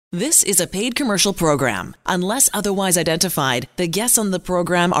This is a paid commercial program. Unless otherwise identified, the guests on the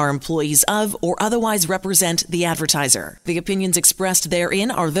program are employees of or otherwise represent the advertiser. The opinions expressed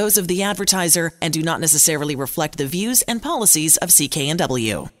therein are those of the advertiser and do not necessarily reflect the views and policies of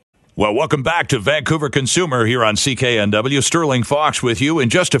CKNW. Well, welcome back to Vancouver Consumer here on CKNW. Sterling Fox with you. In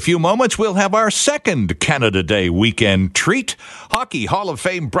just a few moments, we'll have our second Canada Day weekend treat. Hockey Hall of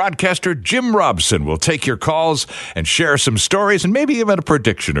Fame broadcaster Jim Robson will take your calls and share some stories and maybe even a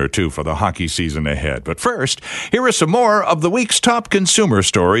prediction or two for the hockey season ahead. But first, here are some more of the week's top consumer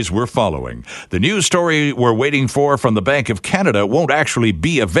stories we're following. The news story we're waiting for from the Bank of Canada won't actually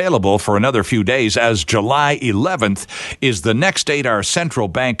be available for another few days, as July 11th is the next date our central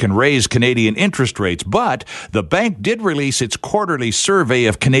bank can raise Canadian interest rates, but the bank did release its quarterly survey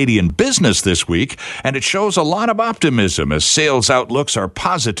of Canadian business this week, and it shows a lot of optimism as sales outlooks are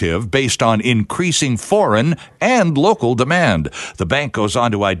positive based on increasing foreign and local demand. The bank goes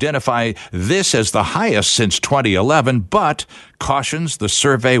on to identify this as the highest since 2011, but cautions the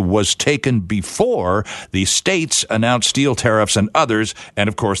survey was taken before the states announced steel tariffs and others, and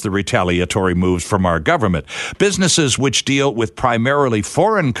of course the retaliatory moves from our government. Businesses which deal with primarily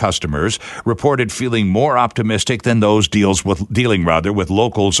foreign customers reported feeling more optimistic than those dealing with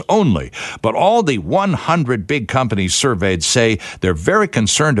locals only. But all the 100 big companies surveyed say they're very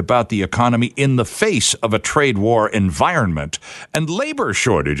concerned about the economy in the face of a trade war environment. And labor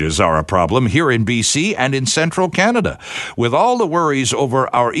shortages are a problem here in BC and in central Canada. With all the worries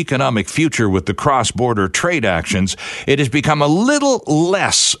over our economic future with the cross-border trade actions, it has become a little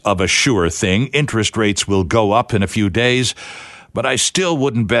less of a sure thing. Interest rates will go up in a few days, but I still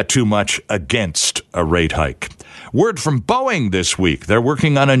wouldn't bet too much against a rate hike. Word from Boeing this week. They're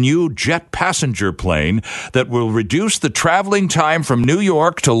working on a new jet passenger plane that will reduce the traveling time from New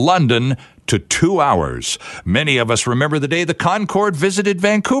York to London to 2 hours. Many of us remember the day the Concorde visited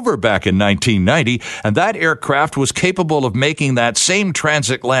Vancouver back in 1990, and that aircraft was capable of making that same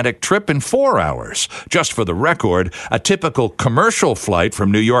transatlantic trip in 4 hours. Just for the record, a typical commercial flight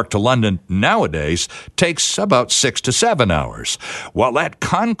from New York to London nowadays takes about 6 to 7 hours. While that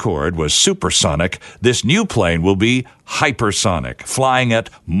Concorde was supersonic, this new plane will be hypersonic, flying at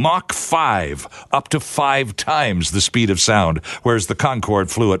Mach 5, up to 5 times the speed of sound, whereas the Concorde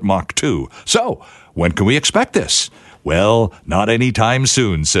flew at Mach 2. So, when can we expect this? Well, not anytime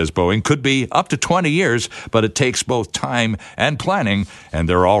soon, says Boeing. Could be up to 20 years, but it takes both time and planning, and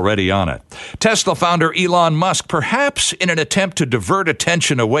they're already on it. Tesla founder Elon Musk, perhaps in an attempt to divert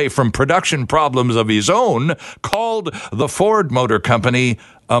attention away from production problems of his own, called the Ford Motor Company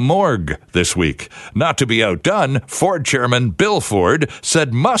a morgue this week. Not to be outdone, Ford chairman Bill Ford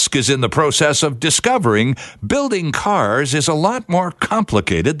said Musk is in the process of discovering building cars is a lot more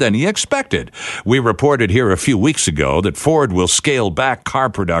complicated than he expected. We reported here a few weeks ago that Ford will scale back car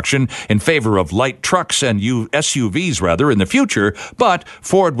production in favor of light trucks and SUVs in the future, but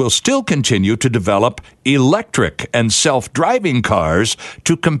Ford will still continue to develop electric and self-driving cars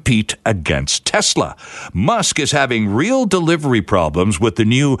to compete against Tesla. Musk is having real delivery problems with the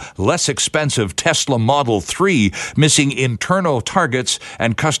new, less expensive Tesla Model 3, missing internal targets,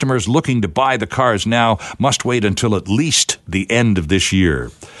 and customers looking to buy the cars now must wait until at least the end of this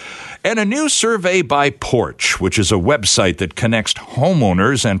year. And a new survey by Porch, which is a website that connects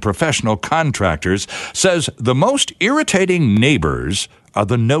homeowners and professional contractors, says the most irritating neighbors are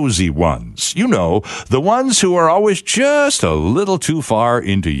the nosy ones. You know, the ones who are always just a little too far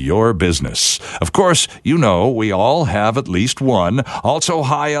into your business. Of course, you know we all have at least one. Also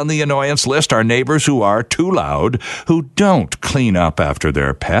high on the annoyance list are neighbors who are too loud, who don't clean up after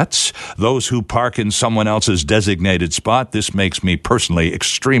their pets, those who park in someone else's designated spot — this makes me personally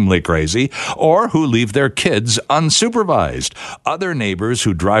extremely crazy — or who leave their kids unsupervised. Other neighbors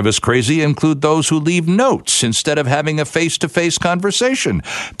who drive us crazy include those who leave notes instead of having a face-to-face conversation.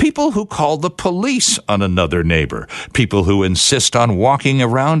 People who call the police on another neighbor. People who insist on walking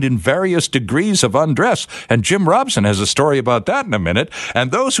around in various degrees of undress. And Jim Robson has a story about that in a minute.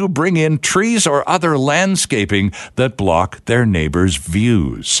 And those who bring in trees or other landscaping that block their neighbors'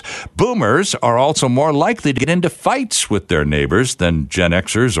 views. Boomers are also more likely to get into fights with their neighbors than Gen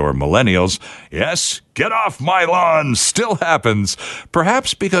Xers or millennials. Yes, get off my lawn still happens,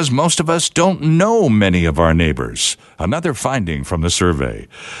 perhaps because most of us don't know many of our neighbors. Another finding from the survey.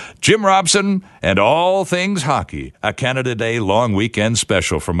 Jim Robson and all things hockey, a Canada Day long weekend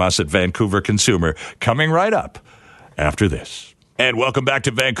special from us at Vancouver Consumer, coming right up after this. And welcome back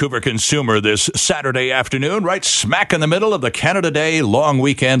to Vancouver Consumer this Saturday afternoon, right smack in the middle of the Canada Day long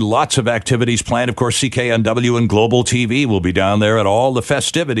weekend. Lots of activities planned. Of course, CKNW and Global TV will be down there at all the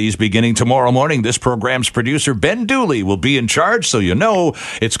festivities beginning tomorrow morning. This program's producer, Ben Dooley, will be in charge, so you know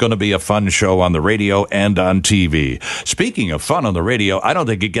it's going to be a fun show on the radio and on TV. Speaking of fun on the radio, I don't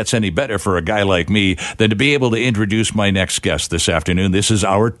think it gets any better for a guy like me than to be able to introduce my next guest this afternoon. This is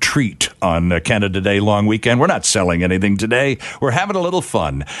our treat on Canada Day long weekend. We're not selling anything today. We're having a little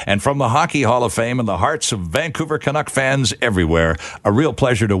fun. And from the Hockey Hall of Fame and the hearts of Vancouver Canuck fans everywhere, a real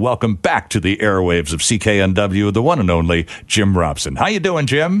pleasure to welcome back to the airwaves of CKNW, the one and only Jim Robson. How you doing,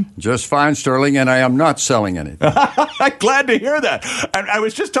 Jim? Just fine, Sterling, and I am not selling anything. I'm glad to hear that. I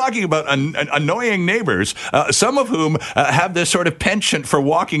was just talking about annoying neighbors, some of whom have this sort of penchant for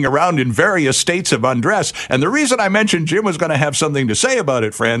walking around in various states of undress. And the reason I mentioned Jim was going to have something to say about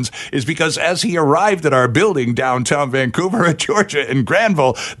it, friends, is because as he arrived at our building downtown Vancouver at Georgia in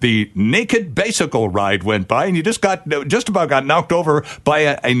Granville, the naked bicycle ride went by, and you just about got knocked over by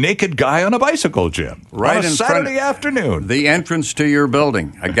a naked guy on a bicycle, Jim. Right on a Saturday afternoon. The entrance to your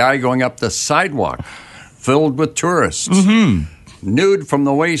building, a guy going up the sidewalk filled with tourists, nude from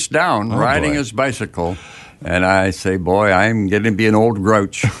the waist down, riding his bicycle. And I say, boy, I'm getting to be an old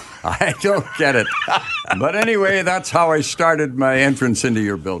grouch. I don't get it. But anyway, that's how I started my entrance into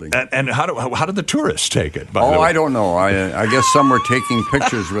your building. And how did the tourists take it? By the way? I don't know. I guess some were taking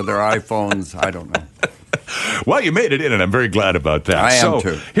pictures with their iPhones. I don't know. Well, you made it in, and I'm very glad about that. I am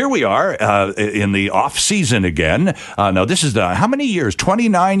too. Here we are in the off season again. Now, this is how many years?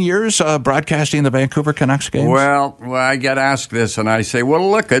 29 years broadcasting the Vancouver Canucks games? Well, I get asked this, and I say, well,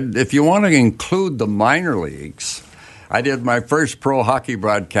 look, if you want to include the minor leagues, I did my first pro hockey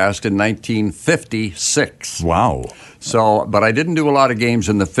broadcast in 1956. Wow. But I didn't do a lot of games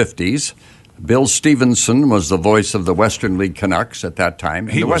in the 50s. Bill Stevenson was the voice of the Western League Canucks at that time.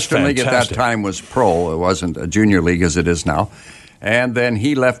 And the Western League at that time was pro. It wasn't a junior league as it is now. And then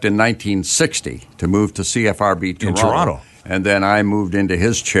he left in 1960 to move to CFRB Toronto. In Toronto. And then I moved into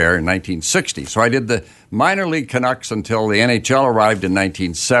his chair in 1960. So I did the minor league Canucks until the NHL arrived in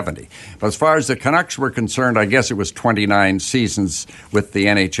 1970. But as far as the Canucks were concerned, I guess it was 29 seasons with the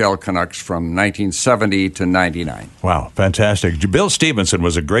NHL Canucks from 1970 to 99. Wow, fantastic. Bill Stevenson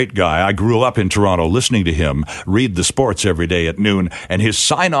was a great guy. I grew up in Toronto listening to him read the sports every day at noon, and his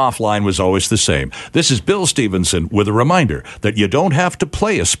sign-off line was always the same. This is Bill Stevenson with a reminder that you don't have to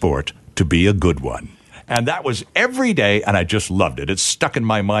play a sport to be a good one. And that was every day, and I just loved it. It's stuck in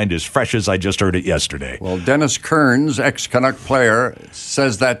my mind as fresh as I just heard it yesterday. Well, Dennis Kearns, ex-Canuck player,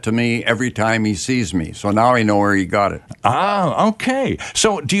 says that to me every time he sees me. So now I know where he got it. Ah, okay.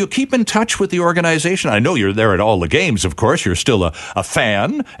 So do you keep in touch with the organization? I know you're there at all the games, of course. You're still a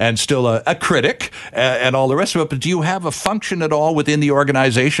fan and still a critic and all the rest of it. But do you have a function at all within the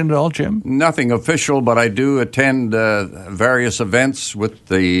organization at all, Jim? Nothing official, but I do attend various events with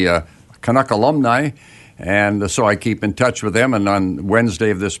the Canuck alumni. And so I keep in touch with them. And on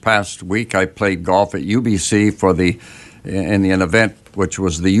Wednesday of this past week, I played golf at UBC in an event which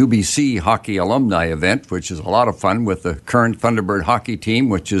was the UBC Hockey Alumni event, which is a lot of fun with the current Thunderbird hockey team,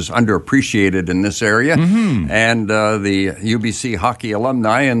 which is underappreciated in this area, and the UBC Hockey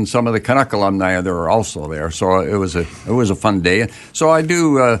Alumni and some of the Canuck alumni that are also there. So it was a fun day. So I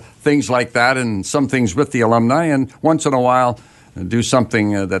do things like that and some things with the alumni, and once in a while do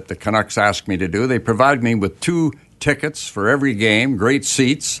something that the Canucks ask me to do. They provide me with 2 tickets for every game, great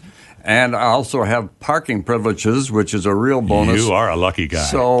seats, and I also have parking privileges, which is a real bonus. You are a lucky guy.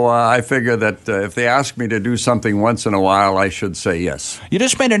 So I figure that if they ask me to do something once in a while, I should say yes. You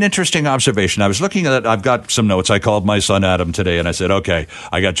just made an interesting observation. I was looking at it. I've got some notes. I called my son Adam today, and I said, okay,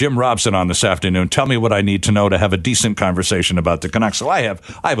 I got Jim Robson on this afternoon. Tell me what I need to know to have a decent conversation about the Canucks. So I have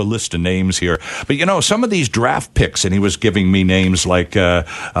a list of names here. But, you know, some of these draft picks, and he was giving me names like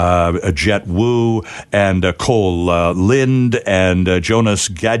Jet Wu and Cole Lind and Jonas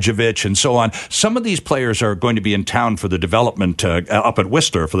Gadjevich and so on. Some of these players are going to be in town for the development up at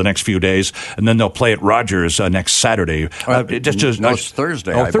Whistler for the next few days, and then they'll play at Rogers next Saturday. It's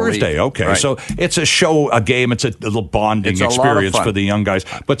Thursday. Oh, Thursday. Okay, right. So it's a show, a game. It's a little bonding experience for the young guys.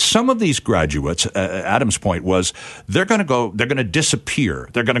 But some of these graduates, Adam's point was, they're going to disappear.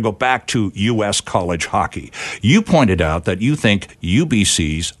 They're going to go back to U.S. college hockey. You pointed out that you think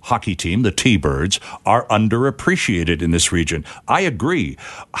UBC's hockey team, the T-Birds, are underappreciated in this region. I agree.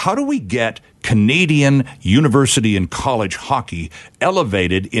 How do we get Canadian university and college hockey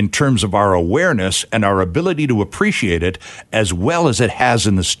elevated in terms of our awareness and our ability to appreciate it as well as it has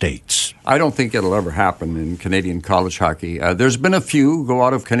in the States? I don't think it'll ever happen in Canadian college hockey. There's been a few go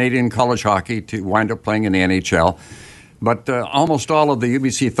out of Canadian college hockey to wind up playing in the NHL. But almost all of the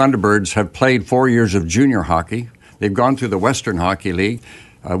UBC Thunderbirds have played 4 years of junior hockey. They've gone through the Western Hockey League,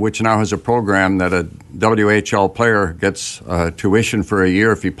 which now has a program that a WHL player gets tuition for a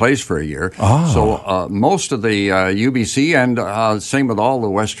year if he plays for a year. Oh. So most of the UBC, and same with all the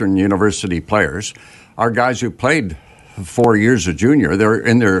Western University players, are guys who played 4 years of junior. They're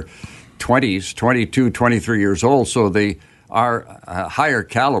in their 20s, 22, 23 years old, so they are higher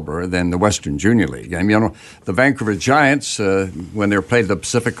caliber than the Western Junior League. I mean, the Vancouver Giants, when they're played at the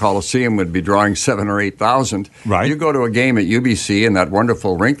Pacific Coliseum, would be drawing 7,000 or 8,000. Right. You go to a game at UBC in that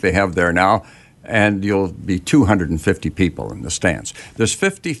wonderful rink they have there now, and you'll be 250 people in the stands. There's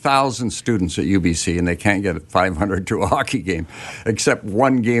 50,000 students at UBC, and they can't get 500 to a hockey game, except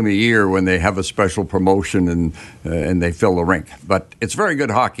one game a year when they have a special promotion and they fill the rink. But it's very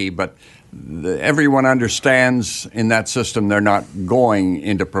good hockey, but everyone understands in that system they're not going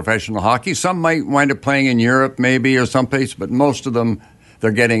into professional hockey. Some might wind up playing in Europe maybe or someplace, but most of them,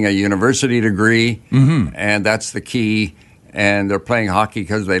 they're getting a university degree, and that's the key. And they're playing hockey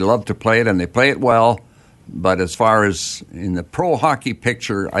because they love to play it, and they play it well. But as far as in the pro hockey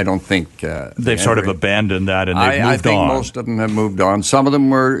picture, I don't think they've sort of abandoned that, and they've moved on. I think most of them have moved on. Some of them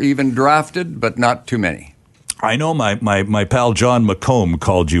were even drafted, but not too many. I know my pal John McComb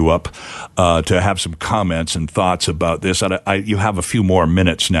called you up to have some comments and thoughts about this. You have a few more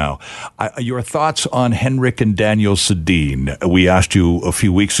minutes now. Your thoughts on Henrik and Daniel Sedin. We asked you a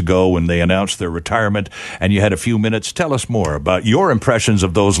few weeks ago when they announced their retirement, and you had a few minutes. Tell us more about your impressions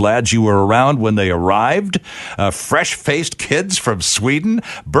of those lads. You were around when they arrived, fresh-faced kids from Sweden.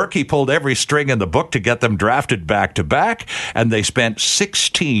 Berkey pulled every string in the book to get them drafted back-to-back, and they spent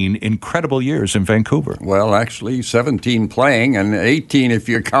 16 incredible years in Vancouver. Well, actually 17 playing and 18 if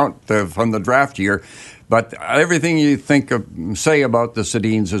you count from the draft year. But everything you say about the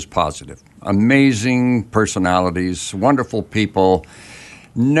Sedins is positive. Amazing personalities, wonderful people.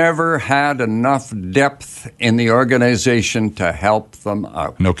 Never had enough depth in the organization to help them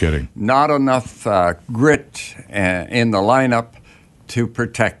out. No kidding. Not enough grit in the lineup to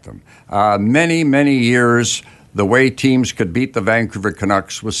protect them. Many, many years, the way teams could beat the Vancouver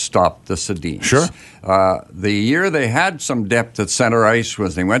Canucks was stop the Sedins. Sure. The year they had some depth at center ice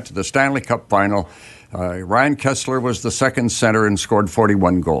was they went to the Stanley Cup final. Ryan Kessler was the second center and scored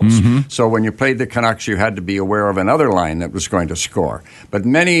 41 goals. So when you played the Canucks, you had to be aware of another line that was going to score. But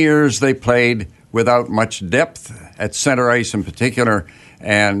many years they played without much depth at center ice in particular,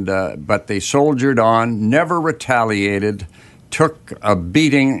 and but they soldiered on, never retaliated, took a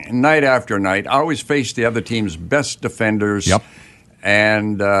beating night after night, always faced the other team's best defenders,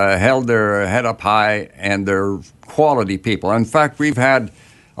 and held their head up high, and they're quality people. In fact, we've had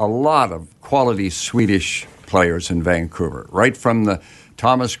a lot of quality Swedish players in Vancouver, right from the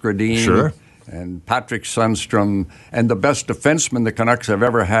Thomas Gradin and Patrick Sundstrom, and the best defenseman the Canucks have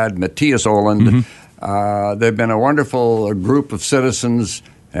ever had, Matthias Oland. They've been a wonderful group of citizens,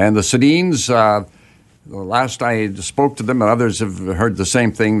 and the Sedins, the last I spoke to them, and others have heard the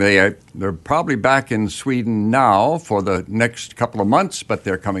same thing, they're probably back in Sweden now for the next couple of months, but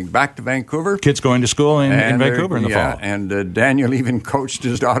they're coming back to Vancouver. Kids going to school in Vancouver in the fall. And Daniel even coached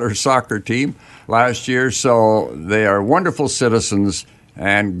his daughter's soccer team last year, so they are wonderful citizens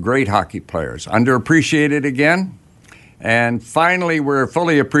and great hockey players. Underappreciated again, and finally we're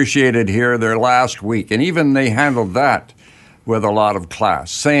fully appreciated here their last week, and even they handled that with a lot of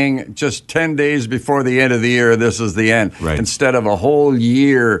class, saying just 10 days before the end of the year, this is the end. Right. Instead of a whole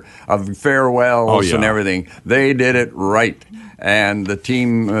year of farewells and everything, they did it right. And the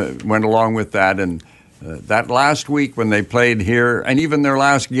team went along with that. And that last week when they played here, and even their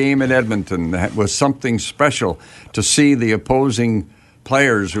last game in Edmonton, was something special to see the opposing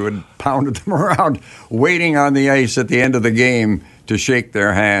players who had pounded them around waiting on the ice at the end of the game to shake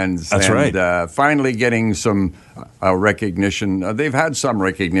their hands. That's right. Finally getting some recognition. They've had some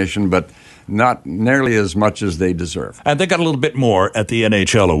recognition, but not nearly as much as they deserve. And they got a little bit more at the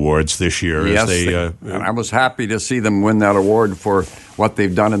NHL Awards this year. Yes, and I was happy to see them win that award for what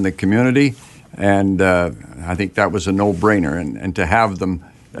they've done in the community, and I think that was a no-brainer. And to have them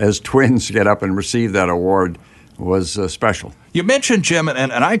as twins get up and receive that award was special. You mentioned, Jim,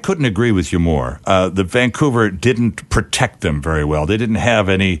 and I couldn't agree with you more, that Vancouver didn't protect them very well. They didn't have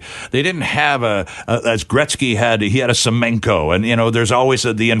as Gretzky had, he had a Semenko, and, there's always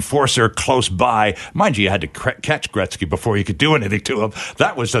the enforcer close by. Mind you had to catch Gretzky before you could do anything to him.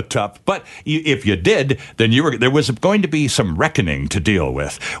 That was tough. But if you did, then there was going to be some reckoning to deal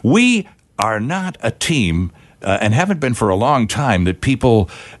with. We are not a team and haven't been for a long time, that people,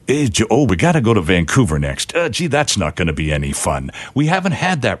 we got to go to Vancouver next. Gee, that's not going to be any fun. We haven't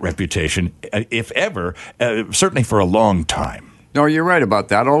had that reputation, if ever, certainly for a long time. No, you're right about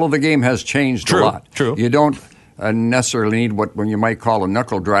that, although the game has changed a lot. True. You don't necessarily need what you might call a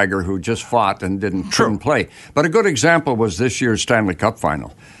knuckle dragger who just fought and didn't play. But a good example was this year's Stanley Cup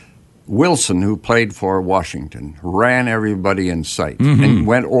final. Wilson, who played for Washington, ran everybody in sight and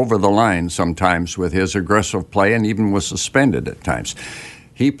went over the line sometimes with his aggressive play and even was suspended at times.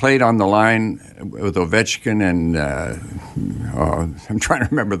 He played on the line with Ovechkin and I'm trying to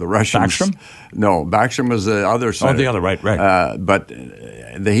remember the Russians. Backstrom? No, Backstrom was the other side. Oh, the other, right. But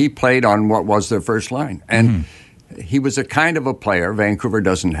he played on what was their first line. And he was a kind of a player Vancouver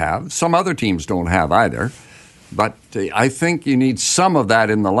doesn't have. Some other teams don't have either. But I think you need some of that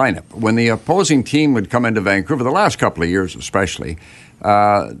in the lineup. When the opposing team would come into Vancouver, the last couple of years especially,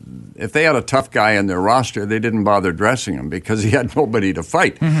 if they had a tough guy in their roster, they didn't bother dressing him because he had nobody to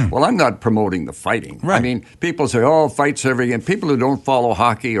fight. Well, I'm not promoting the fighting. Right. I mean, people say, fights every game. People who don't follow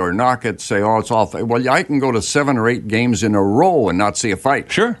hockey or knock it say, it's all fight. Well, I can go to 7 or 8 games in a row and not see a fight.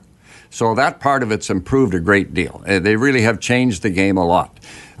 Sure. So that part of it's improved a great deal. They really have changed the game a lot.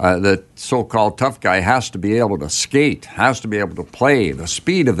 The so-called tough guy has to be able to skate, has to be able to play. The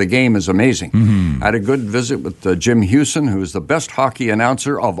speed of the game is amazing. I had a good visit with Jim Hewson, who's the best hockey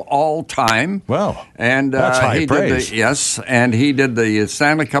announcer of all time. Well, and that's high praise. And he did the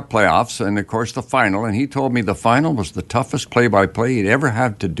Stanley Cup playoffs and, of course, the final. And he told me the final was the toughest play-by-play he'd ever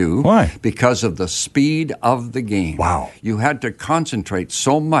had to do. Why? Because of the speed of the game. Wow. You had to concentrate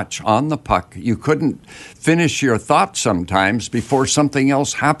so much on the puck. You couldn't finish your thought sometimes before something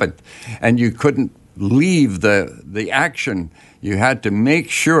else happened. And you couldn't leave the action. You had to make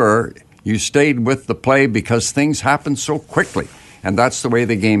sure you stayed with the play because things happen so quickly. And that's the way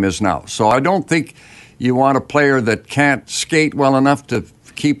the game is now. So I don't think you want a player that can't skate well enough to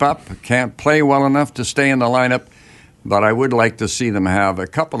keep up, can't play well enough to stay in the lineup. But I would like to see them have a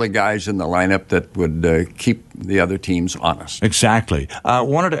couple of guys in the lineup that would keep the other teams honest. Exactly. I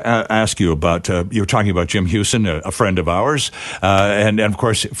wanted to ask you about, you were talking about Jim Hewson, a friend of ours, and of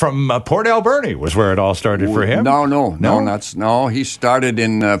course from Port Alberni was where it all started for him. No, he started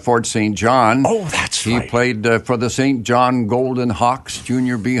in Fort St. John. Oh, that's right. He played for the St. John Golden Hawks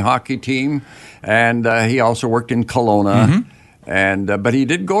Junior B hockey team, and he also worked in Kelowna. But he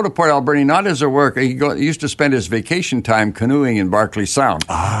did go to Port Alberni, not as a worker. He used to spend his vacation time canoeing in Barkley Sound.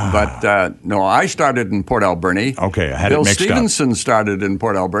 But no, I started in Port Alberni. Okay, I had Bill it mixed Stevenson started in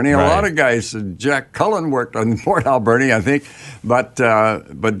Port Alberni. Right. A lot of guys, Jack Cullen worked in Port Alberni, I think. But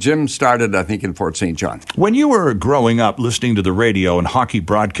Jim started, I think, in Fort St. John. When you were growing up listening to the radio and hockey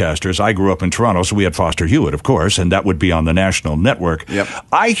broadcasters, I grew up in Toronto, so we had Foster Hewitt, of course, and that would be on the national network. Yep.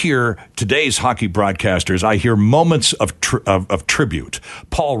 I hear today's hockey broadcasters, I hear moments of tribute.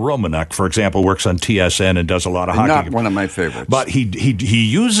 Paul Romanek, for example, works on TSN and does a lot of hockey. Not one of my favorites. But he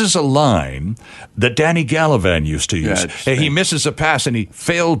uses a line that Danny Gallivan used to use. He misses a pass and he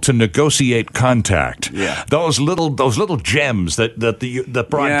failed to negotiate contact. Yeah. Those little gems that the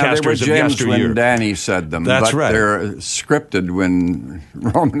broadcasters of yesteryear. When Danny said them. That's right. They're scripted when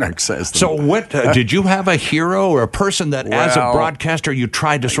Romanek says them. So what did you have a hero or a person that as a broadcaster you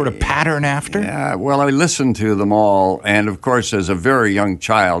tried to sort of pattern after? Yeah, well, I listened to them all, and of course, as a very young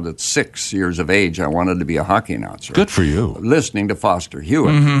child at 6 years of age, I wanted to be a hockey announcer. Good for you. Listening to Foster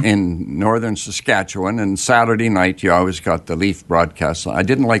Hewitt in northern Saskatchewan, and Saturday night you always got the Leaf broadcast. I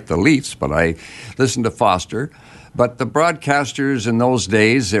didn't like the Leafs, but I listened to Foster. But the broadcasters in those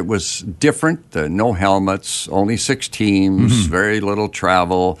days, it was different. No helmets, only 6 teams, very little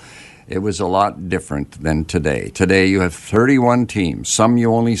travel. It was a lot different than today. Today you have 31 teams. Some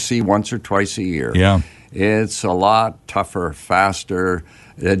you only see once or twice a year. Yeah. It's a lot tougher, faster,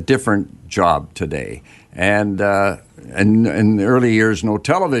 a different job today. And in the early years, no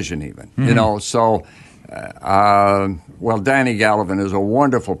television even. You know, so, Danny Gallivan is a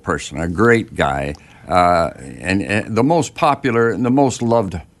wonderful person, a great guy. And the most popular and the most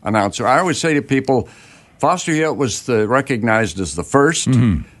loved announcer. I always say to people, Foster Hewitt was recognized as the first,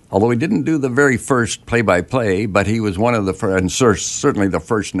 although he didn't do the very first play-by-play, but he was one of the first, and certainly the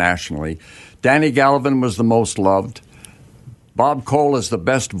first nationally. Danny Gallivan was the most loved. Bob Cole is the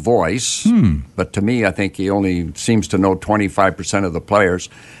best voice, but to me, I think he only seems to know 25% of the players.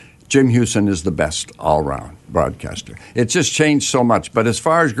 Jim Hewson is the best all-round broadcaster. It's just changed so much. But as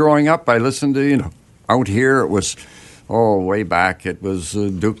far as growing up, I listened to, out here it was, way back, it was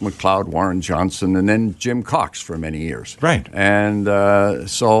Duke McLeod, Warren Johnson, and then Jim Cox for many years. Right. And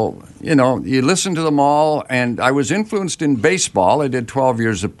so, you listen to them all, and I was influenced in baseball. I did 12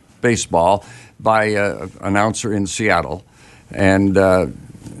 years of baseball by an announcer in Seattle. And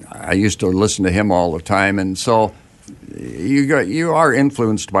I used to listen to him all the time. And so you are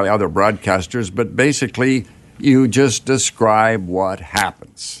influenced by other broadcasters, but basically you just describe what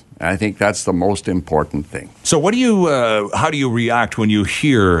happens. I think that's the most important thing. So how do you react when you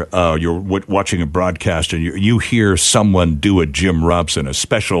hear, you're watching a broadcast and you hear someone do a Jim Robson, a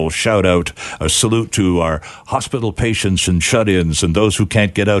special shout out, a salute to our hospital patients and shut-ins and those who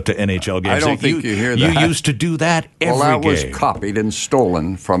can't get out to NHL games? I don't think you hear that. You used to do that every game. Well, that was game. copied and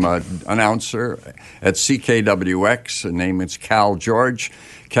stolen from an announcer at CKWX. The name is Cal George.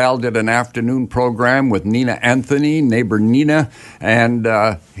 Cal did an afternoon program with Nina Anthony, neighbor Nina, and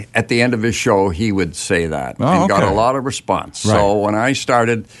at the end of his show, he would say that. And got a lot of response. Right. So when I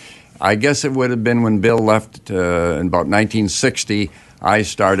started, I guess it would have been when Bill left in about 1960, I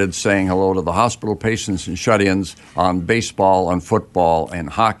started saying hello to the hospital patients and shut-ins on baseball, on football, and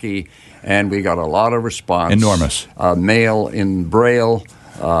hockey, and we got a lot of response. Enormous. Mail in Braille,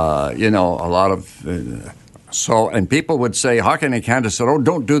 a lot of... And people would say, Hockey Night in Canada said, oh,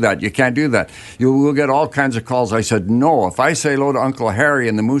 don't do that. You can't do that. You will get all kinds of calls. I said, no. If I say hello to Uncle Harry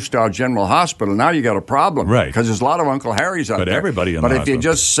in the Moose Jaw General Hospital, now you got a problem. Right. Because there's a lot of Uncle Harrys out there. But everybody in the hospital. But if you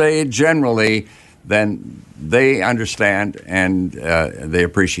just say it generally, then they understand and they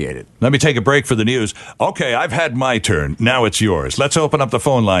appreciate it. Let me take a break for the news. Okay, I've had my turn. Now it's yours. Let's open up the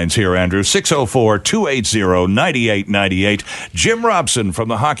phone lines here, Andrew. 604-280-9898. Jim Robson from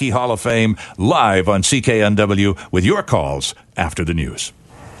the Hockey Hall of Fame, live on CKNW with your calls after the news.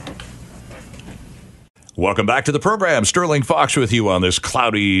 Welcome back to the program. Sterling Fox with you on this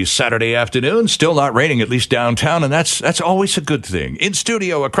cloudy Saturday afternoon. Still not raining, at least downtown, and that's always a good thing. In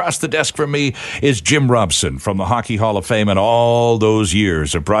studio, across the desk from me, is Jim Robson from the Hockey Hall of Fame and all those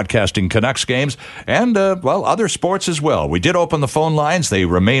years of broadcasting Canucks games and, other sports as well. We did open the phone lines. They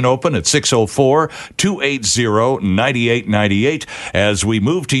remain open at 604-280-9898. As we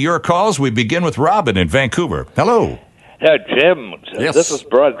move to your calls, we begin with Robin in Vancouver. Hello. Yeah, Jim, Yes. This is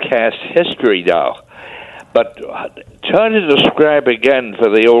broadcast history now. But try to describe again for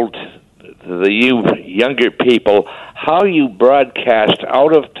the younger people how you broadcast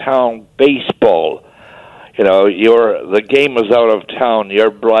out-of-town baseball. You know, the game is out of town.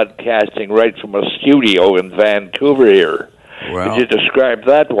 You're broadcasting right from a studio in Vancouver here. Well, could you describe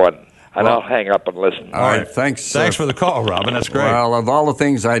that one? And I'll hang up and listen. All right, thanks. Thanks for the call, Robin. That's great. Well, of all the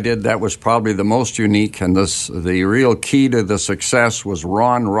things I did, that was probably the most unique, and the real key to the success was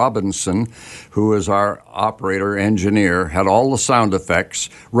Ron Robinson, who is our operator, engineer, had all the sound effects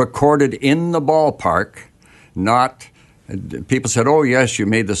recorded in the ballpark, people said, oh, yes, you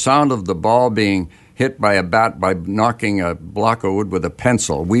made the sound of the ball being hit by a bat by knocking a block of wood with a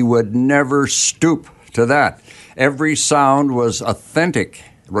pencil. We would never stoop to that. Every sound was authentic,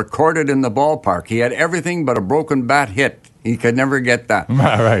 recorded in the ballpark. He had everything but a broken bat hit. He could never get that.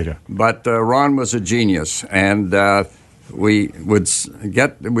 Right. But Ron was a genius, and we'd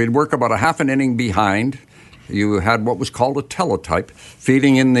work about a half an inning behind. You had what was called a teletype,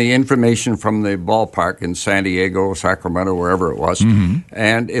 feeding in the information from the ballpark in San Diego, Sacramento, wherever it was. Mm-hmm.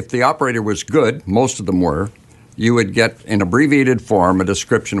 And if the operator was good, most of them were, you would get in abbreviated form a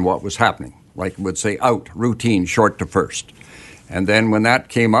description of what was happening. Like it would say out, routine, short to first. And then when that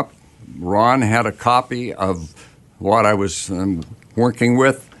came up, Ron had a copy of what I was working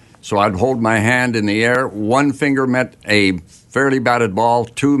with. So I'd hold my hand in the air. One finger meant a fairly batted ball.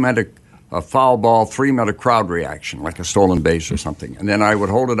 Two meant a foul ball. Three meant a crowd reaction, like a stolen base or something. And then I would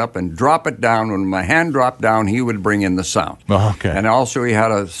hold it up and drop it down. When my hand dropped down, he would bring in the sound. Oh, okay. And also he had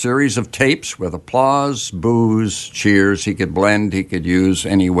a series of tapes with applause, boos, cheers. He could blend. He could use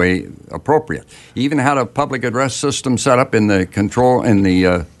any way appropriate. He even had a public address system set up in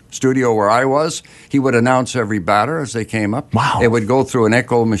the studio where I was. He would announce every batter as they came up. Wow. It would go through an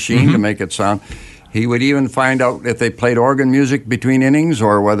echo machine to make it sound. He would even find out if they played organ music between innings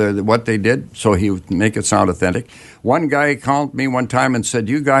or what they did, so he would make it sound authentic. One guy called me one time and said,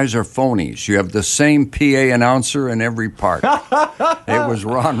 you guys are phonies. You have the same PA announcer in every park. It was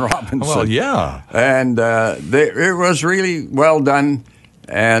Ron Robinson. Well, yeah. And it was really well done,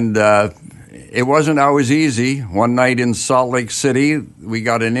 and it wasn't always easy. One night in Salt Lake City, we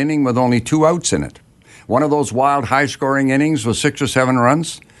got an inning with only 2 outs in it. One of those wild, high-scoring innings was 6 or 7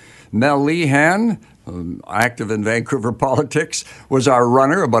 runs. Mel Lehan, active in Vancouver politics, was our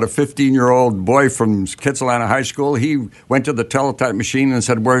runner, about a 15-year-old boy from Kitsilano High School. He went to the teletype machine and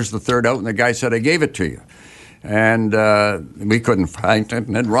said, where's the 3rd out? And the guy said, I gave it to you. And we couldn't find it.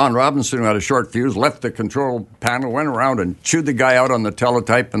 And then Ron Robinson, who had a short fuse, left the control panel, went around and chewed the guy out on the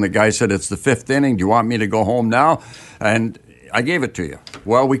teletype. And the guy said, it's the 5th inning. Do you want me to go home now? And I gave it to you.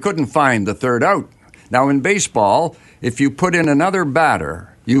 Well, we couldn't find the third out. Now, in baseball, if you put in another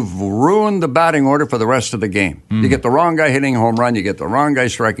batter, you've ruined the batting order for the rest of the game. You get the wrong guy hitting a home run, you get the wrong guy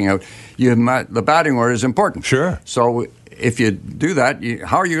striking out. The batting order is important. Sure. So if you do that,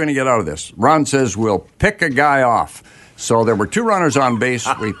 how are you going to get out of this? Ron says we'll pick a guy off. So there were 2 runners on base.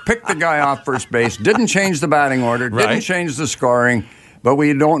 We picked the guy off first base, didn't change the batting order, didn't change the scoring. But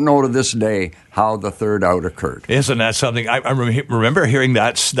we don't know to this day how the third out occurred. Isn't that something? I remember hearing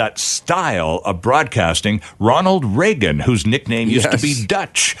that style of broadcasting. Ronald Reagan, whose nickname used to be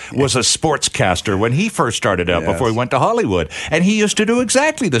Dutch, was a sportscaster when he first started out before he went to Hollywood. And he used to do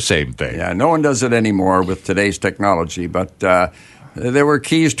exactly the same thing. Yeah, no one does it anymore with today's technology. But there were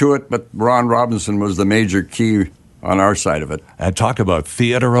keys to it, but Ron Robinson was the major key on our side of it. And talk about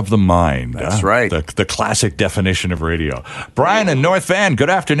theater of the mind. That's right. The classic definition of radio. Brian in North Van, good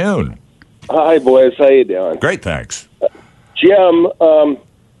afternoon. Hi, boys. How you doing? Great, thanks. Jim, I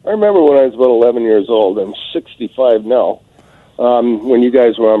remember when I was about 11 years old. I'm 65 now. When you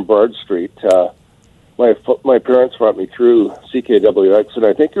guys were on Broad Street, my parents brought me through CKWX, and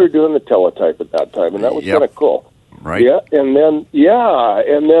I think you were doing the teletype at that time, and that was kind of cool. Right. Yeah, and then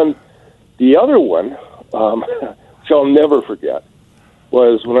the other one, which I'll never forget,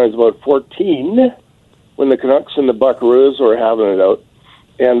 was when I was about 14, when the Canucks and the Buckaroos were having it out.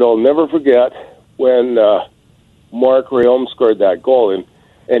 And I'll never forget when Mark Rayom scored that goal.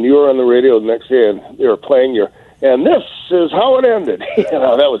 And you were on the radio the next day, and they were playing and this is how it ended. That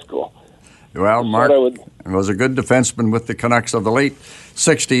was cool. Well, Mark was a good defenseman with the Canucks of the late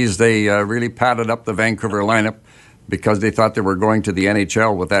 60s. They really padded up the Vancouver lineup because they thought they were going to the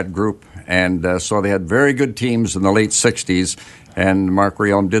NHL with that group. And so they had very good teams in the late 60s, and Mark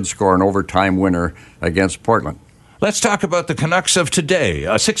Rayom did score an overtime winner against Portland. Let's talk about the Canucks of today.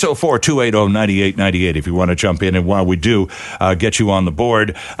 604-280-9898 if you want to jump in. And while we do get you on the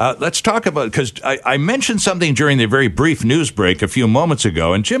board, let's talk about, because I mentioned something during the very brief news break a few moments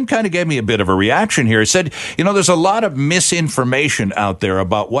ago, and Jim kind of gave me a bit of a reaction here. He said, there's a lot of misinformation out there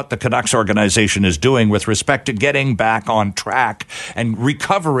about what the Canucks organization is doing with respect to getting back on track and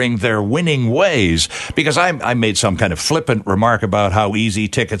recovering their winning ways. Because I made some kind of flippant remark about how easy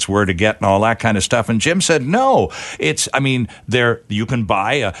tickets were to get and all that kind of stuff. And Jim said, no. You can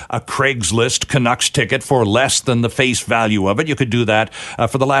buy a Craigslist Canucks ticket for less than the face value of it. You could do that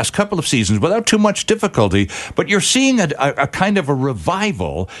for the last couple of seasons without too much difficulty. But you're seeing a kind of a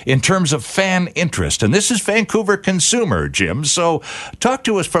revival in terms of fan interest. And this is Vancouver consumer, Jim. So talk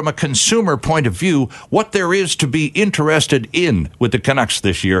to us from a consumer point of view what there is to be interested in with the Canucks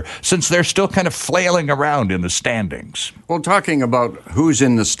this year, since they're still kind of flailing around in the standings. Well, talking about who's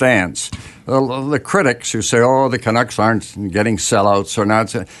in the stands, the critics who say, the Canucks aren't getting sellouts or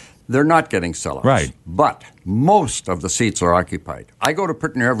not, they're not getting sellouts. Right. But most of the seats are occupied. I go to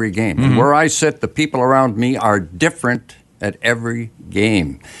pretty near every game. And where I sit, the people around me are different at every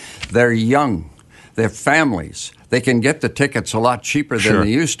game. They're young. They're families. They can get the tickets a lot cheaper than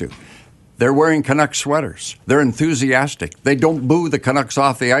they used to. They're wearing Canucks sweaters. They're enthusiastic. They don't boo the Canucks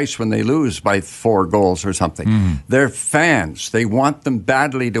off the ice when they lose by 4 goals or something. They're fans. They want them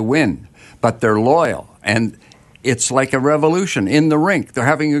badly to win, but they're loyal. And it's like a revolution in the rink. They're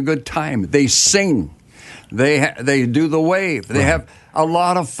having a good time. They sing. They do the wave. They have a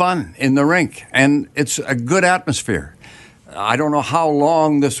lot of fun in the rink, and it's a good atmosphere. I don't know how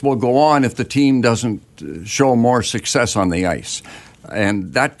long this will go on if the team doesn't show more success on the ice.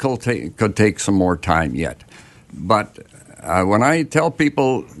 And that could take some more time yet. But when I tell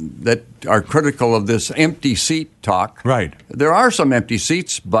people that are critical of this empty seat talk, there are some empty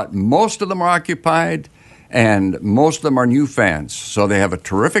seats, but most of them are occupied, and most of them are new fans. So they have a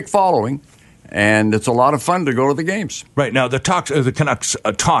terrific following, and it's a lot of fun to go to the games. Right. Now, the Canucks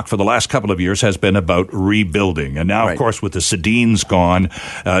talk for the last couple of years has been about rebuilding. And now, of course, with the Sedins gone,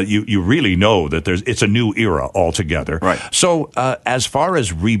 you really know that it's a new era altogether. Right. So as far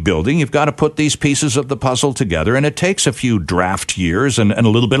as rebuilding, you've got to put these pieces of the puzzle together, and it takes a few draft years and a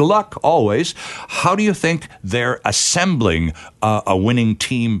little bit of luck always. How do you think their assembling a winning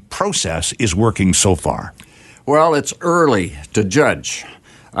team process is working so far? Well, it's early to judge.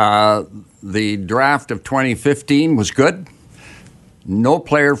 The draft of 2015 was good. No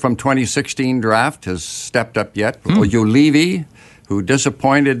player from 2016 draft has stepped up yet. Juolevi, who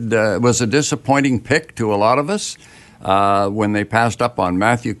was a disappointing pick to a lot of us when they passed up on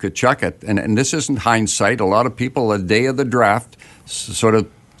Matthew Tkachuk. And this isn't hindsight. A lot of people the day of the draft sort of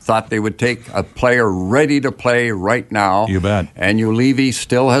thought they would take a player ready to play right now. You bet. And Juolevi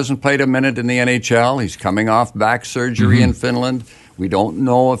still hasn't played a minute in the NHL. He's coming off back surgery in Finland. We don't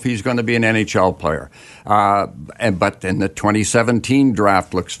know if he's going to be an NHL player. But in the 2017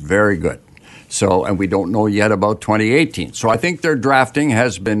 draft looks very good. So, and we don't know yet about 2018. So I think their drafting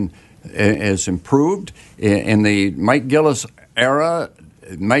has improved. In the Mike Gillis era,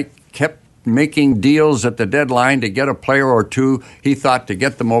 Mike kept making deals at the deadline to get a player or two, he thought, to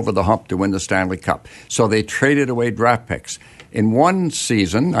get them over the hump to win the Stanley Cup. So they traded away draft picks. In one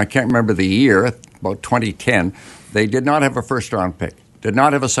season, I can't remember the year, about 2010, they did not have a first-round pick, did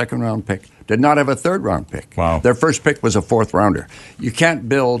not have a second-round pick, did not have a third-round pick. Wow. Their first pick was a fourth-rounder. You can't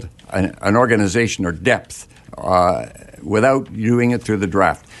build an organization or depth without doing it through the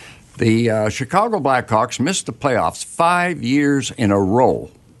draft. The Chicago Blackhawks missed the playoffs 5 years in a row,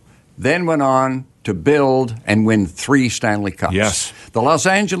 then went on to build and win 3 Stanley Cups. Yes. The Los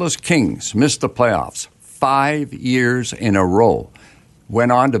Angeles Kings missed the playoffs 5 years in a row,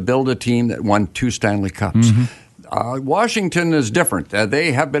 went on to build a team that won 2 Stanley Cups. Washington is different.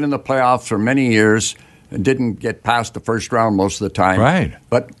 They have been in the playoffs for many years and didn't get past the first round most of the time. Right.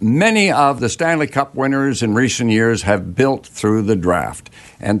 But many of the Stanley Cup winners in recent years have built through the draft,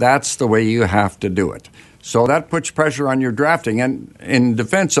 and that's the way you have to do it. So that puts pressure on your drafting. And in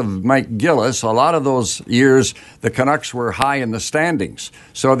defense of Mike Gillis, a lot of those years the Canucks were high in the standings,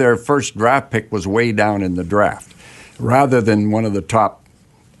 so their first draft pick was way down in the draft rather than one of the top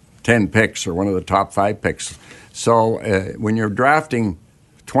 10 picks or one of the top 5 picks. So when you're drafting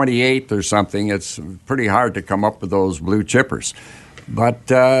 28th or something, it's pretty hard to come up with those blue chippers. But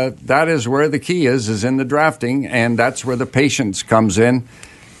that is where the key is in the drafting, and that's where the patience comes in.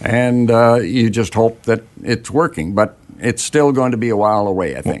 And you just hope that it's working. But it's still going to be a while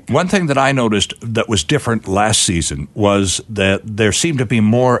away, I think. One thing that I noticed that was different last season was that there seemed to be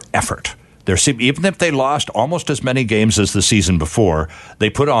more effort. Even if they lost almost as many games as the season before, they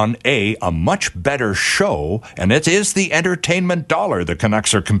put on a much better show, and it is the entertainment dollar the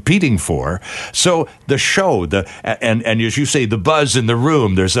Canucks are competing for. So the show, and as you say, the buzz in the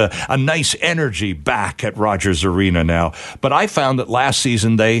room, there's a nice energy back at Rogers Arena now. But I found that last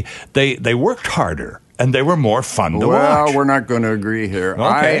season they worked harder. And they were more fun to watch. Well, we're not going to agree here.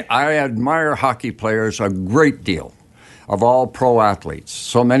 Okay. I admire hockey players a great deal, of all pro athletes.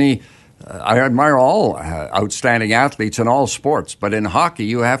 So many. I admire all outstanding athletes in all sports, but in hockey,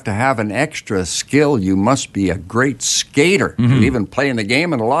 you have to have an extra skill. You must be a great skater to even play in the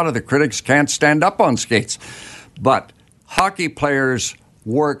game, and a lot of the critics can't stand up on skates. But hockey players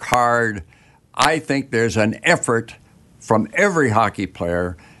work hard. I think there's an effort from every hockey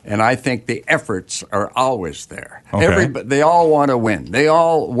player, and I think the efforts are always there. Okay. They all want to win. They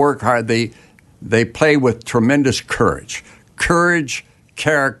all work hard. They play with tremendous courage.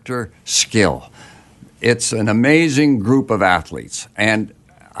 Character, skill. It's an amazing group of athletes, and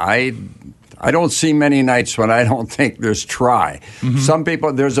I don't see many nights when I don't think there's try. Some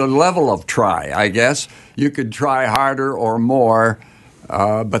people, there's a level of try, I guess. You could try harder or more,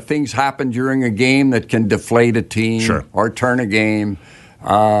 but things happen during a game that can deflate a team or turn a game,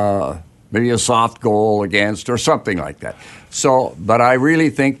 maybe a soft goal against or something like that. So, but I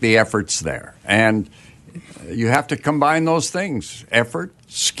really think the effort's there, and you have to combine those things: effort,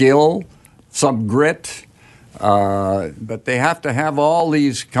 skill, some grit. But they have to have all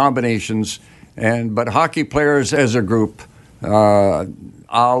these combinations. But hockey players as a group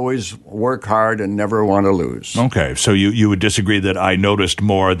always work hard and never want to lose. Okay, so you would disagree that I noticed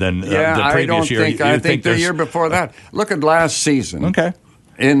more than the previous year? I think the year before that. Look at last season. Okay.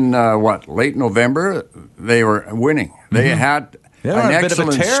 In late November, they were winning. They had an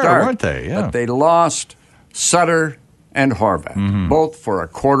excellent bit of a tear, start, weren't they? Yeah. But they lost Sutter and Horvat, both for a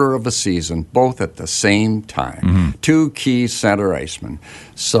quarter of a season, both at the same time. 2 key center icemen.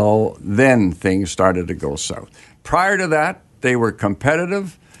 So then things started to go south. Prior to that, they were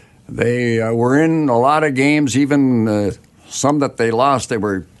competitive. They were in a lot of games, even some that they lost. They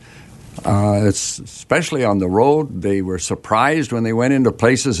were, especially on the road, they were surprised when they went into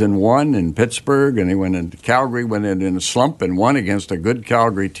places and won in Pittsburgh, and they went into Calgary, went in a slump and won against a good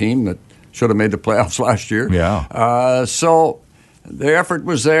Calgary team that should have made the playoffs last year. Yeah. So their effort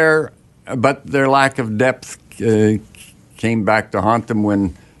was there, but their lack of depth came back to haunt them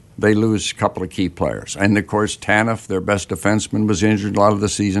when they lose a couple of key players. And, of course, Tanev, their best defenseman, was injured a lot of the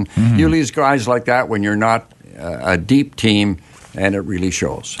season. You lose guys like that when you're not a deep team, and it really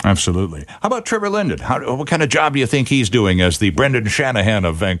shows. Absolutely. How about Trevor Linden? What kind of job do you think he's doing as the Brendan Shanahan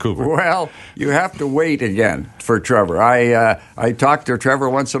of Vancouver? Well, you have to wait again for Trevor. I talk to Trevor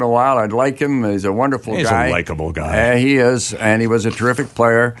once in a while. I like him. He's a wonderful guy. He's a likable guy. He is, and he was a terrific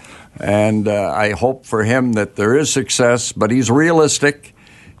player. And I hope for him that there is success, but he's realistic.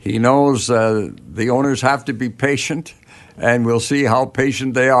 He knows the owners have to be patient. and we'll see how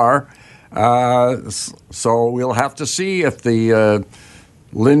patient they are. So we'll have to see if the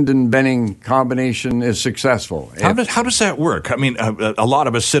Linden Benning combination is successful. How does that work? I mean, a lot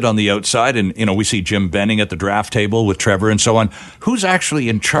of us sit on the outside, and we see Jim Benning at the draft table with Trevor and so on. Who's actually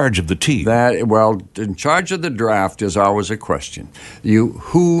in charge of the team? In charge of the draft is always a question.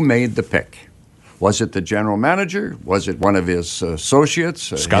 Who made the pick? Was it the general manager? Was it one of his associates,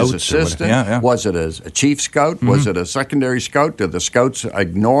 Scouts, his assistant? Yeah. Was it a chief scout? Mm-hmm. Was it a secondary scout? Did the scouts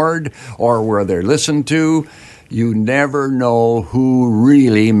ignored, or were they listened to? You never know who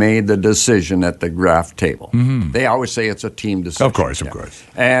really made the decision at the draft table. Mm-hmm. They always say it's a team decision. Of course.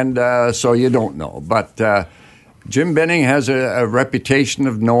 And so you don't know. But Jim Benning has a reputation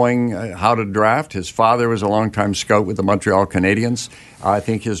of knowing how to draft. His father was a longtime scout with the Montreal Canadiens. I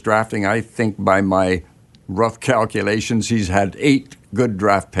think his drafting, by my rough calculations, he's had 8 good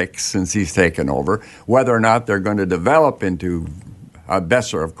draft picks since he's taken over. Whether or not they're going to develop into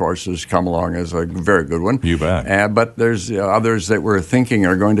Besser, of course, has come along as a very good one. You bet. But there's others that we're thinking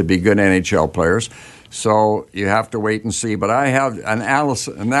are going to be good NHL players. So you have to wait and see. But I have an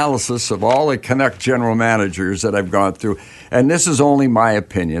analysis of all the Canuck general managers that I've gone through. And this is only my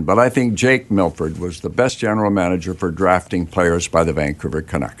opinion, but I think Jake Milford was the best general manager for drafting players by the Vancouver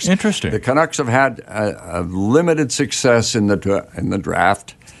Canucks. Interesting. The Canucks have had a limited success in the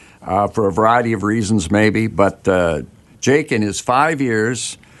draft for a variety of reasons maybe. But Jake, in his 5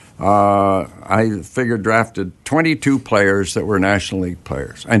 years, I figured drafted 22 players that were National League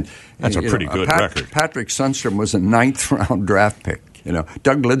players. And that's a pretty good record. Patrick Sundstrom was a 9th-round draft pick.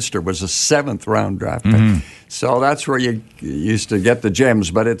 Doug Lidster was a 7th-round draft pick. Mm-hmm. So that's where you used to get the gems.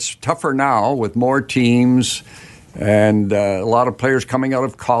 But it's tougher now with more teams and a lot of players coming out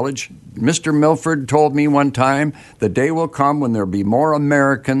of college. Mr. Milford told me one time, the day will come when there'll be more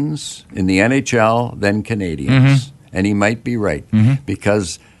Americans in the NHL than Canadians. Mm-hmm. And he might be right,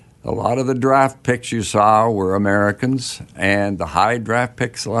 because a lot of the draft picks you saw were Americans, and the high draft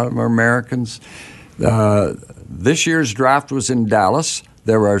picks, a lot of them are Americans. This year's draft was in Dallas.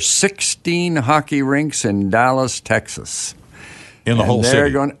 There are 16 hockey rinks in Dallas, Texas. In the whole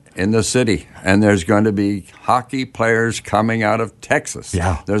city? In the city. And there's going to be hockey players coming out of Texas.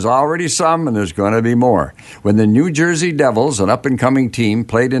 Yeah. There's already some, and there's going to be more. When the New Jersey Devils, an up-and-coming team,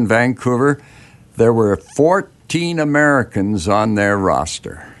 played in Vancouver, there were 14 Americans on their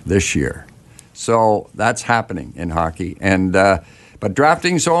roster this year. So that's happening in hockey. And but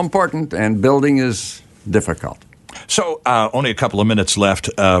drafting is so important, and building is difficult. So only a couple of minutes left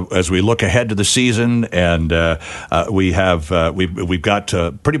as we look ahead to the season, and we've got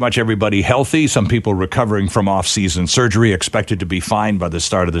pretty much everybody healthy. Some people recovering from off-season surgery, expected to be fine by the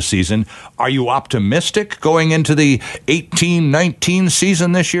start of the season. Are you optimistic going into the 18-19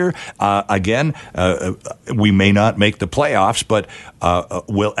 season this year? Again, we may not make the playoffs, but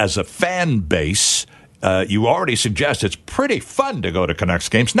as a fan base, you already suggest it's pretty fun to go to Canucks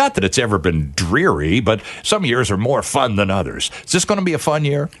games. Not that it's ever been dreary, but some years are more fun than others. Is this going to be a fun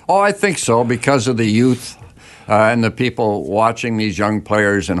year? Oh, I think so, because of the youth and the people watching these young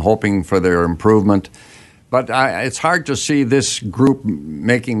players and hoping for their improvement. But it's hard to see this group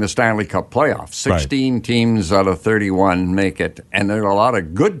making the Stanley Cup playoffs. 16 teams out of 31 make it, and there are a lot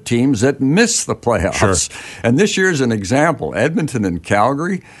of good teams that miss the playoffs. Sure. And this year's an example. Edmonton and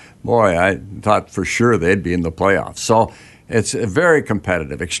Calgary, boy, I thought for sure they'd be in the playoffs. So it's very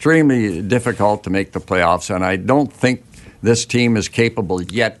competitive, extremely difficult to make the playoffs, and I don't think this team is capable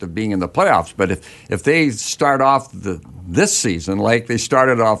yet of being in the playoffs. But if they start off this season like they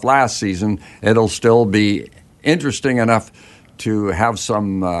started off last season, it'll still be interesting enough to have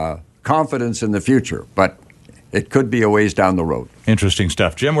some confidence in the future. But it could be a ways down the road. Interesting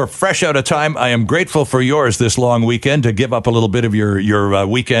stuff. Jim, we're fresh out of time. I am grateful for yours this long weekend to give up a little bit of your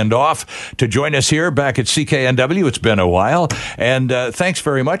weekend off to join us here back at CKNW. It's been a while. And thanks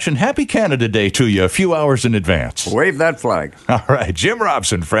very much, and happy Canada Day to you a few hours in advance. Wave that flag. All right. Jim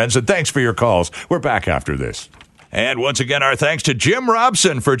Robson, friends, and thanks for your calls. We're back after this. And once again, our thanks to Jim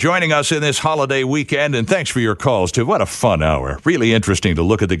Robson for joining us in this holiday weekend, and thanks for your calls, too. What a fun hour. Really interesting to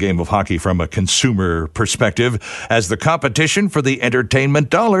look at the game of hockey from a consumer perspective as the competition for the entertainment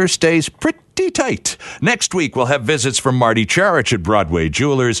dollar stays pretty tight. Next week, we'll have visits from Marty Charich at Broadway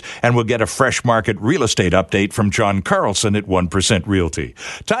Jewelers, and we'll get a fresh market real estate update from John Carlson at 1% Realty.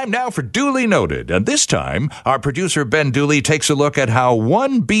 Time now for Duly Noted, and this time, our producer Ben Dooley takes a look at how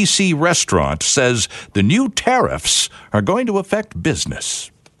one BC restaurant says the new tariffs are going to affect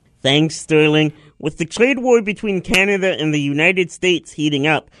business. Thanks, Sterling. With the trade war between Canada and the United States heating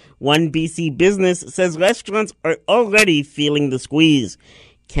up, one BC business says restaurants are already feeling the squeeze.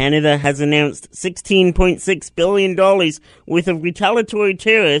 Canada has announced $16.6 billion worth of retaliatory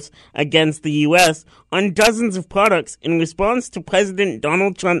tariffs against the U.S. on dozens of products in response to President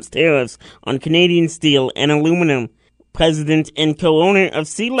Donald Trump's tariffs on Canadian steel and aluminum. President and co-owner of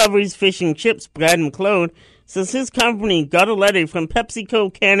Sea Lovers Fish and Chips, Brad McLeod, says his company got a letter from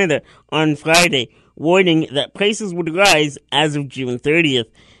PepsiCo Canada on Friday, warning that prices would rise as of June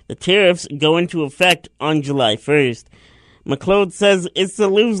 30th. The tariffs go into effect on July 1st. McLeod says it's a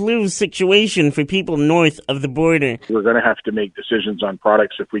lose-lose situation for people north of the border. We're going to have to make decisions on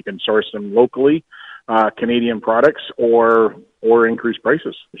products if we can source them locally, Canadian products, or increase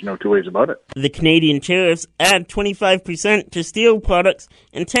prices. There's no two ways about it. The Canadian tariffs add 25% to steel products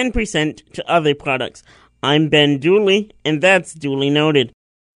and 10% to other products. I'm Ben Dooley, and that's duly noted.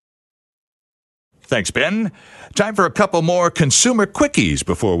 Thanks, Ben. Time for a couple more consumer quickies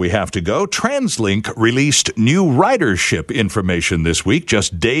before we have to go. TransLink released new ridership information this week,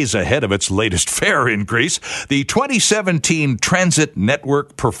 just days ahead of its latest fare increase. The 2017 Transit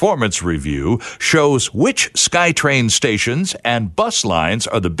Network Performance Review shows which SkyTrain stations and bus lines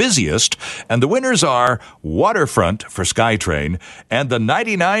are the busiest, and the winners are Waterfront for SkyTrain and the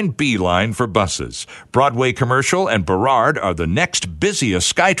 99B line for buses. Broadway Commercial and Burrard are the next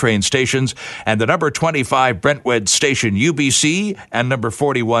busiest SkyTrain stations, and the number 25 Brentwood Station UBC and number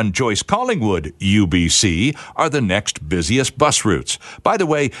 41 Joyce Collingwood UBC are the next busiest bus routes. By the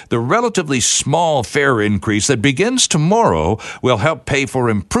way, the relatively small fare increase that begins tomorrow will help pay for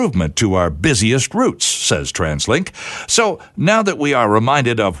improvement to our busiest routes, says TransLink. So now that we are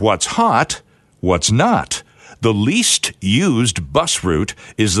reminded of what's hot, what's not? The least used bus route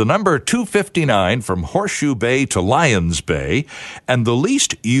is the number 259 from Horseshoe Bay to Lions Bay, and the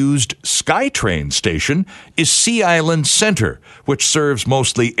least used SkyTrain station is Sea Island Center, which serves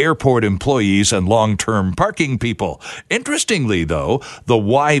mostly airport employees and long-term parking people. Interestingly, though, the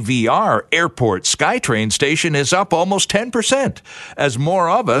YVR Airport SkyTrain station is up almost 10%, as more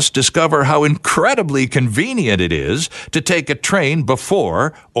of us discover how incredibly convenient it is to take a train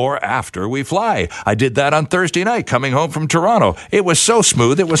before or after we fly. I did that on Thursday night coming home from Toronto. It was so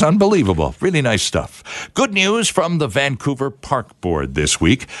smooth, it was unbelievable. Really nice stuff. Good news from the Vancouver Park Board this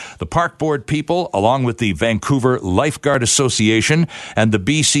week. The Park Board people, along with the Vancouver Lifeguard Association and the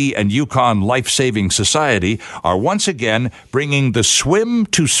BC and Yukon Life-Saving Society, are once again bringing the Swim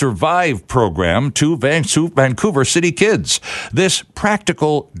to Survive program to Vancouver City kids. This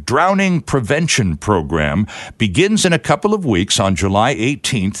practical drowning prevention program begins in a couple of weeks on July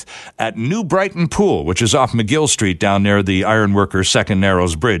 18th at New Brighton Pool, which is off McGill Street down near the Ironworkers Second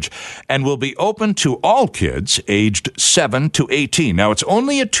Narrows Bridge, and will be open to all kids aged 7 to 18. Now, it's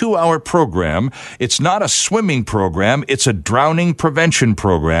only a 2-hour program. It's not a swimming program. It's a drowning prevention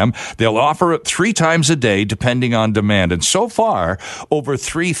program. They'll offer it 3 times a day, depending on demand. And so far, over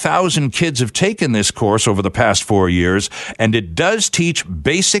 3,000 kids have taken this course over the past 4 years, and it does teach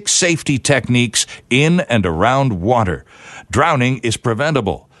basic safety techniques in and around water. Drowning is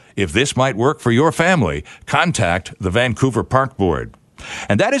preventable. If this might work for your family, contact the Vancouver Park Board.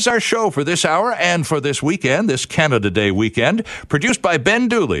 And that is our show for this hour and for this weekend, this Canada Day weekend, produced by Ben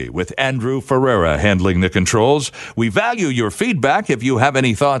Dooley with Andrew Ferreira handling the controls. We value your feedback. If you have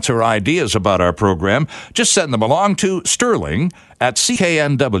any thoughts or ideas about our program, just send them along to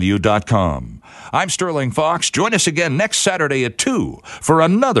sterling@cknw.com. I'm Sterling Fox. Join us again next Saturday at 2 for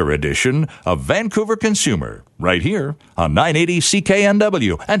another edition of Vancouver Consumer, right here on 980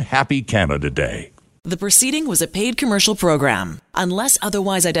 CKNW. And happy Canada Day. The proceeding was a paid commercial program. Unless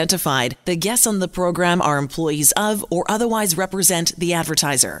otherwise identified, the guests on the program are employees of or otherwise represent the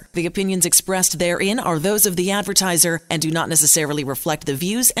advertiser. The opinions expressed therein are those of the advertiser and do not necessarily reflect the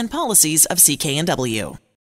views and policies of CKNW.